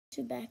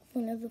So back for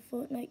another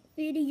Fortnite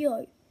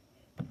video.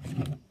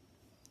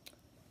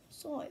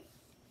 So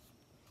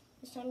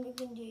this time we're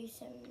gonna do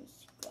some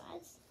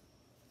squads.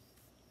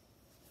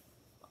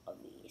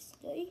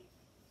 Obviously,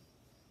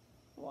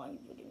 why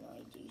wouldn't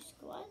I do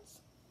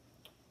squads?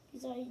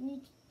 Because I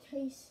need to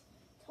taste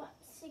top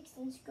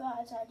 16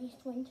 squads at least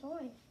one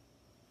time.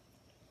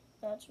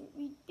 That's what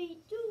we'd be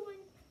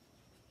doing.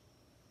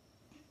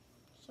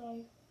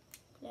 So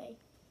play.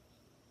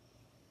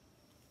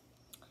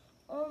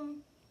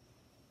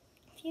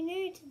 If you're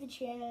new to the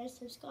channel,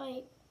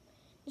 subscribe.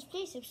 Just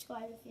please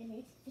subscribe if you're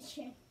new to the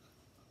channel.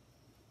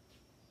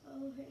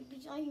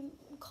 Because I'm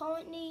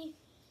currently,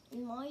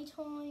 in my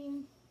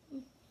time,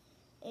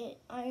 I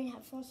only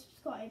have 4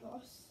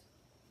 subscribers,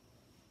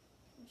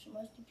 which are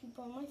mostly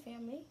people in my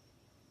family.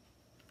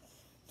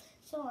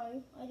 So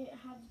I don't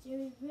have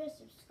 0 real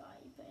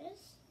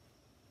subscribers.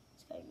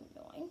 It's kind of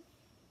annoying.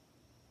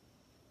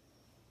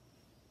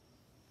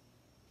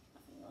 I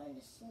haven't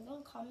learned a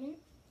single comment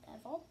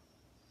ever.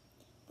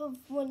 But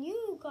when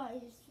you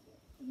guys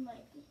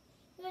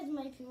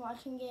might be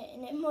watching it,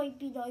 and it might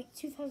be like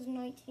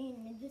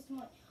 2019, and this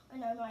might, I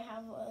know I might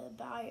have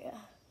about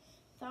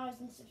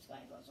 1,000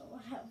 subscribers or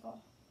whatever.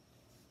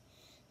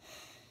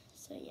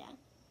 So yeah,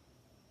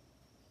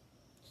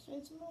 just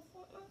doing some more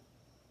Fortnite.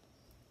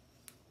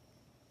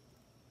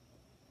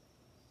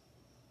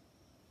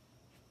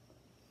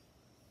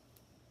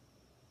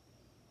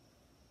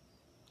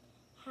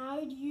 How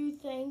do you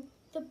think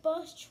the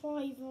bus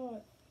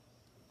driver?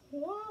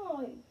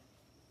 Why?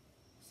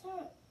 So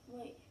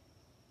wait.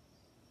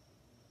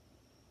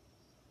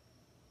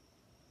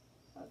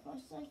 For a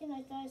second,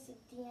 I thought it said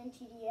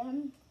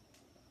DNTDM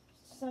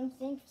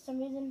something for some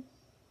reason.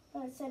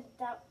 But it said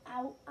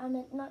I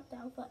meant not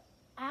Alpha,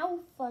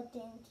 Alpha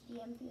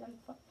DNTDM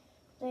because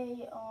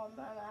I'm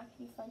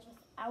actually friends with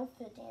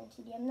Alpha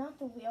DNTDM, not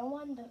the real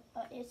one.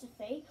 It's a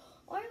fake.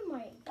 Oh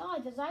my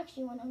God, there's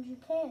actually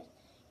 100 players.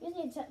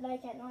 Usually it's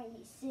like at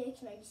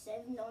 96,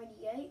 97,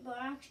 98, but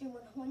actually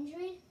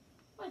 100.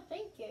 Oh,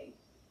 thank you.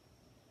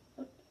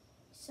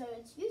 So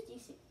it's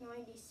usually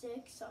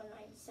 96 or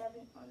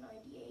 97 or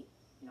 98.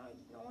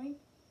 99,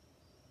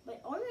 but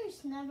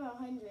almost never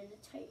 100.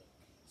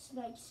 It's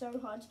like so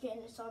hard to get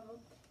in the server.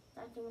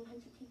 Like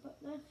 100 people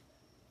left.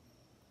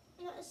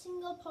 Not a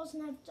single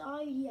person have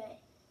died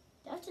yet.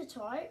 That's a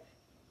type.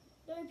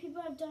 No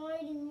people have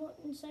died in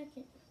 1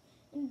 second.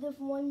 In the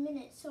 1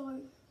 minute.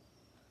 So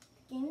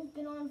the game's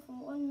been on for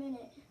 1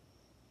 minute.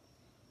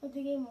 But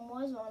the game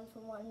was on for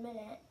 1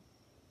 minute.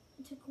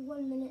 It took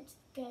 1 minute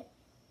to get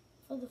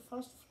for the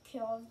first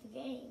kill of the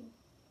game.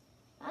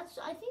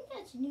 I think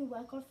that's a new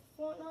record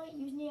for Fortnite.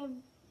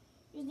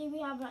 Usually we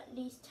have at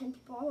least 10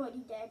 people already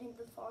dead in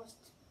the first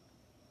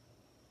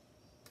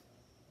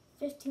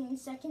 15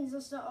 seconds or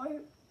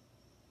so.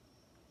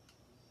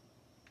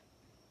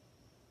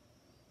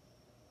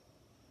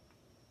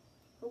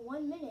 For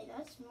 1 minute,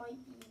 that might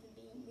even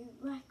be a new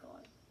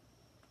record.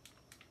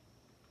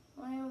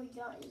 All we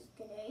got is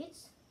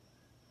grenades.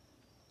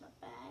 Not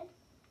bad.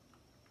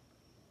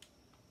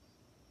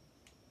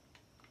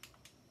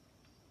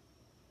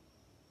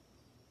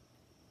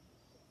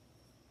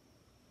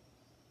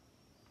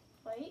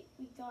 Right,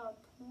 we got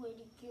a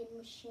pretty good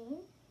machine.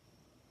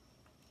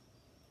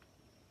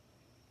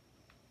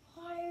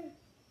 Our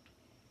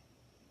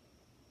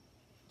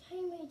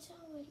teammates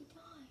already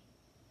died.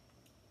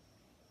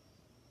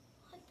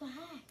 What the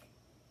heck?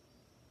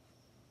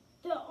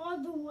 They're all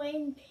the way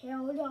in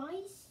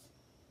paradise?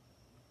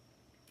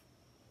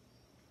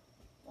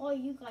 Oh,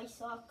 you guys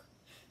suck.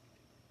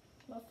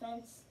 No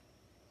offense.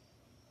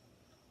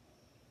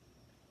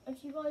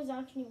 If you guys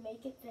actually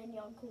make it, then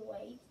you're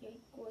great.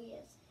 You're great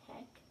as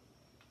heck.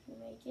 You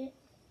make it.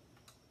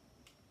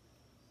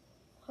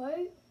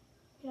 Hey,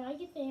 can I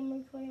get the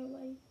inventory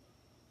away?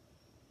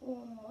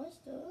 Oh,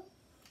 must have.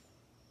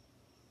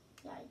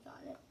 Yeah, I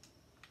got it.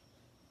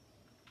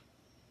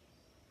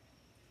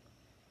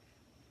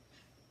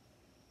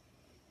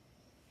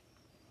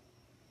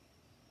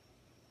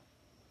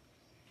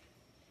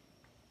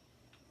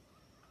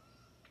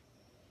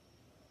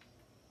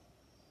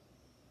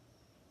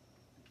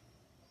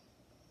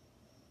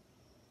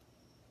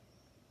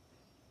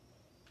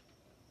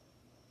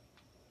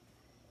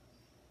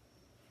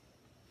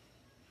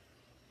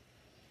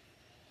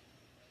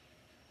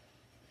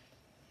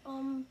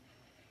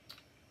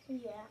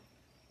 Yeah.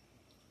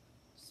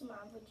 Some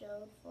average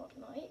old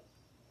Fortnite.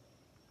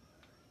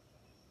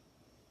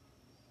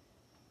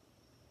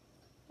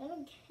 I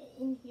don't get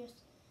in here.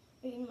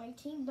 In my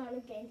team better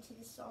get into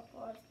the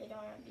softball if they don't,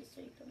 I'd be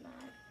super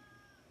mad.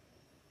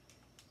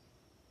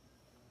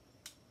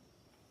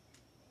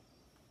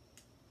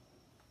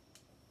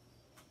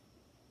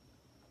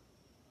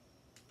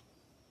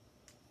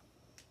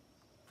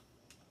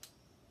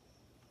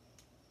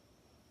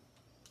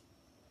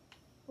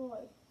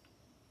 Boy,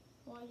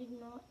 why did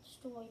not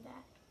destroy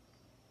that?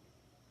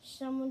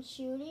 Someone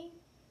shooting?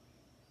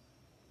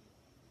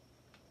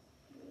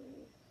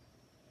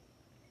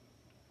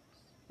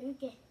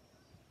 Okay.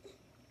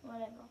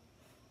 Whatever.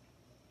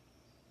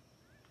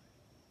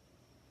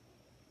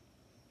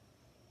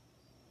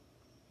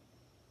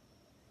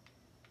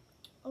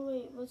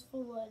 wait, what's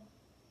for wood?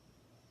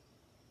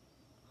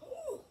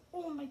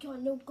 Oh my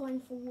god, no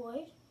gun for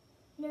wood.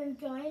 No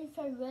gun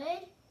for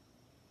wood.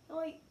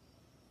 Like,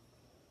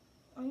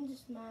 I'm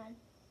just mad.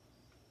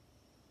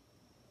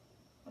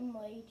 I'm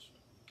raged.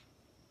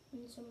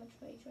 I'm in so much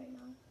rage right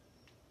now.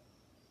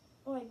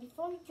 Alright,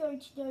 before we go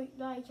to the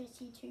like I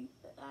see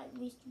at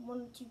least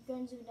 1 or 2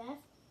 guns of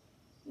death,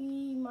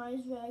 we might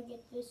as well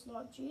get this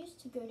lot juice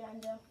to go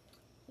down there.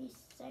 Be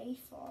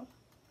safer.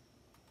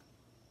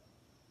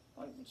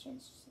 Or the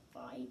chance of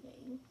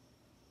surviving.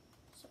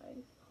 So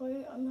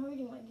I'm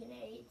holding my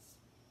grenades.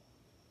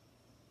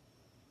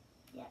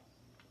 Yeah,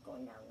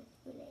 going down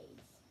with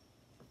grenades.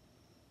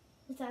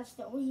 That's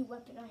the only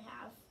weapon I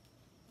have.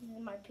 This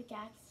is my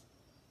pickaxe.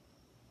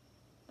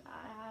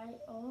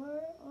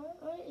 Or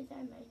is that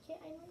a medkit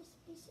I must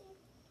be seeing?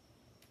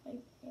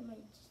 Am I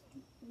just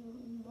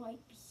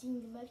might be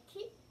seeing the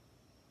medkit?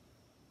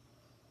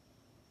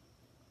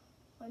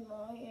 I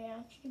might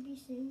actually be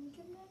seeing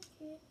the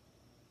medkit.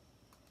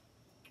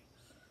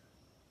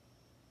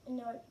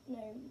 No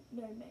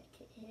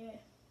medkit here.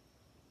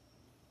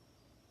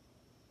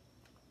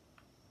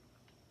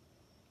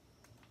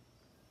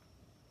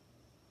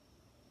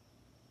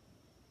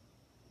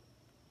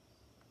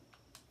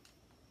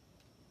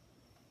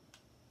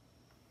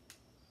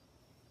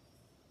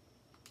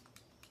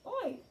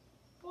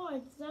 Oh,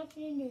 it's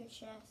actually a new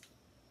chest.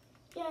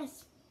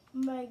 Yes,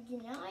 my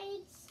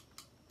grenades.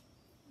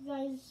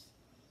 Guys,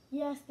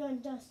 yes, they're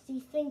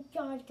dusty. Thank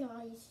God,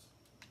 guys.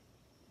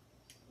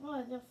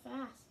 Oh, they're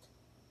fast.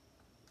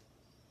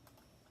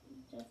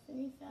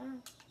 Definitely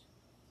fast.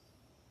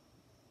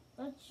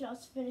 Let's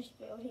just finish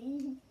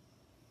building.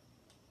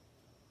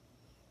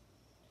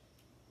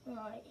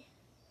 Right.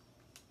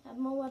 Have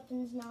more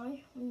weapons now.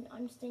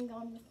 I'm staying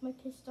on with my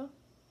pistol.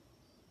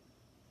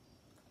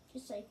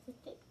 Just safe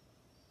with it.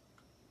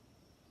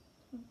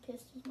 My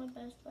pistol's my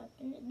best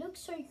weapon. It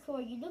looks so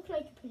cool. You look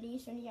like a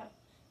police when you're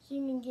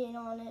zooming in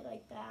on it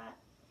like that.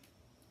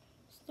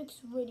 This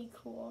looks really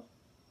cool.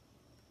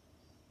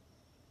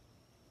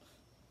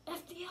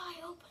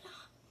 FBI, open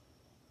up!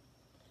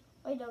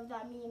 I love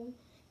that meme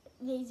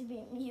Laser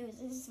Beam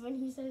uses when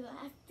he says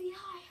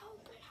FBI,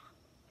 open up.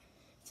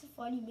 It's a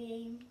funny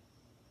meme.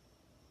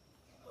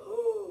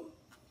 Oh,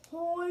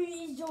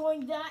 he's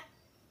doing that.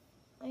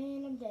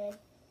 And I'm dead.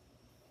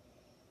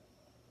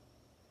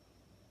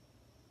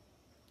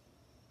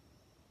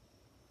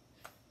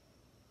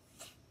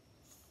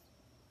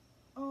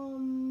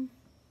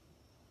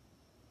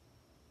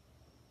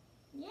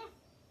 Yeah.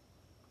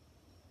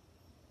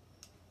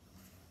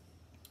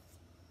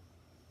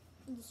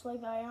 This way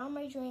by all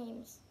my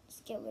dreams.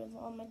 Just get rid of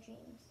all my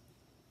dreams.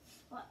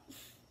 What?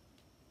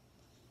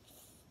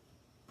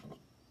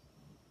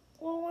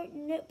 Oh,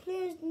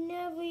 please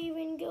never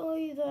even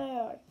go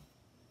there.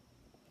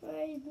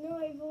 Please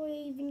never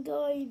even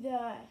go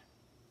there.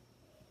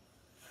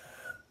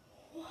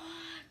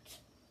 What?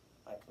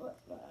 Wait.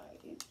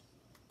 Sorry.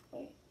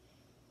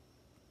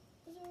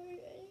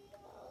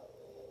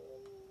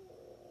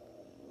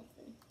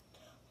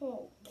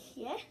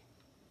 Okay.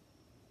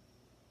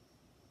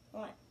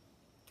 Right.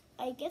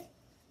 I guess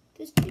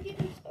this video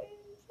is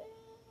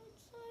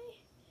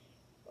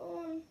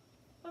over.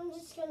 I'm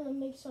just gonna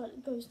make sure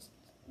it goes.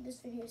 This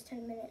video is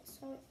 10 minutes.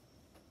 So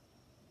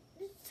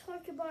let's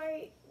talk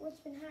about what's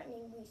been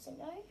happening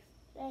recently.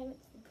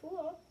 It's the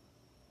pool.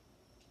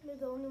 We're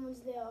the only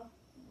ones there.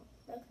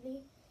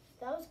 Luckily,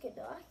 that was good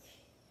luck.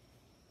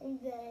 And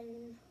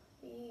then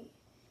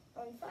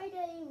on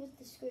Friday was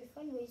the school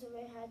fundraiser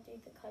where I had to do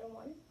the colour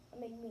one. It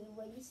made me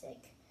really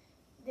sick.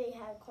 They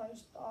had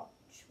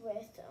cornstarch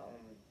with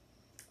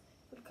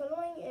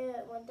colouring.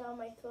 It went down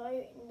my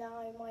throat, and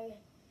now my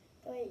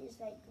throat is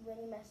like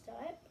really messed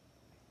up.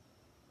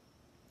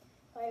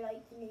 I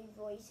like the new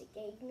voice it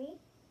gave me.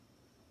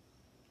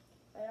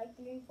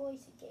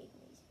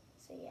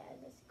 So yeah,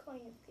 that's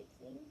kind of a good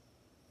thing.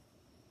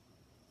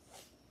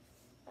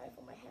 Bad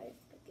for my health,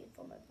 but good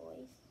for my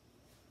voice.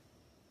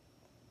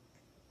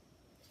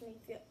 Just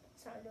makes me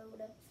sound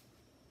older.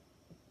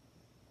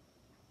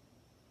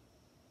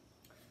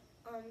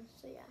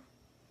 So yeah.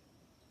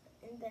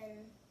 And then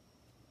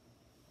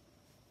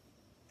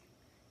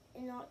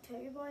in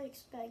October I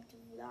expect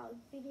vlog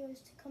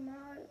videos to come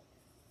out.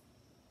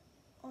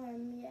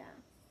 Yeah.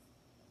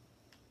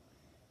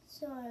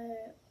 So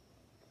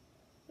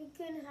we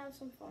can have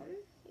some fun,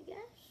 I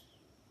guess.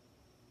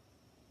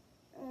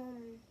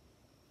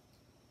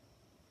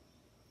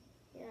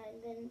 Yeah,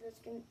 and then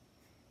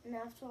and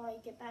after I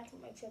get back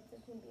from my trip,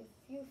 there's gonna be a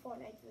few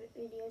fortnite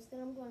videos.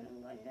 Then I'm going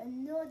on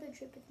another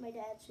trip with my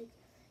dad, so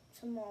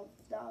some more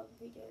vlog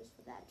videos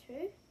for that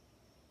too.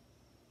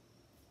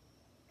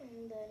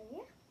 And then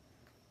yeah.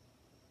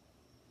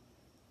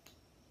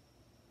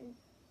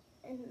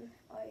 And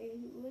I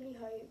really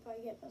hope I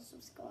get my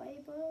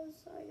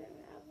subscribers. I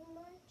don't have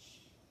much.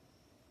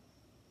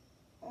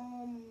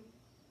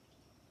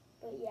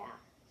 But yeah,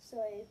 so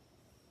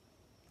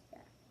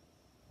yeah.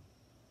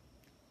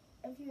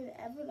 If you would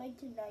ever like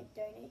to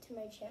donate to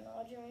my channel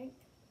or drink,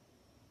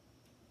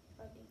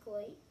 that'd be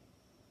great.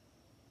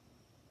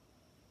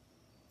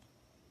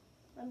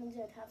 That means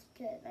I'd have to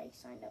get like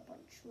signed up on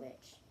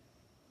Twitch.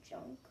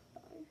 Junk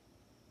though.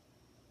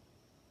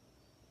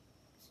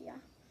 So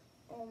yeah.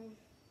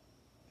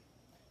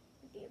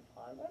 Be a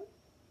problem.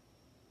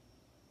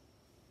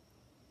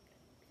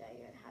 Because I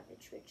don't have a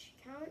Twitch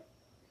account.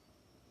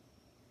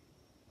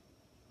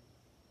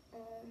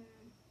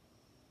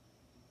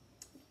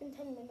 It's been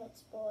 10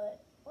 minutes, but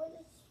I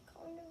just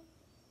kind of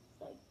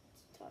like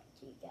to talk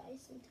to you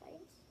guys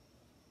sometimes.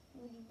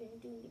 We've been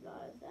doing a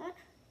lot of that.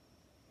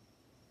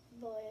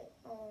 But,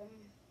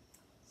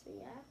 so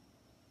yeah.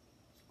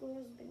 School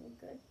has been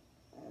good.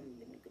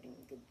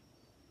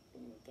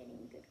 Been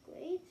getting good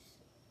grades.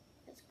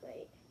 That's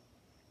great.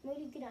 I'm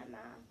really good at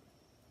math.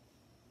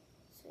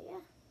 So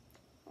yeah.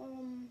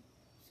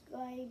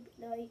 Subscribe,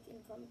 like,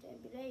 and comment down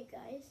below,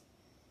 guys.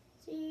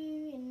 See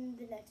you in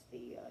the next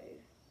video.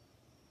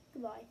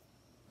 Goodbye.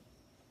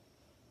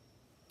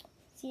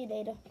 See you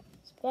later.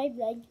 Subscribe,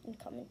 like, and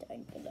comment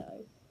down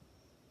below.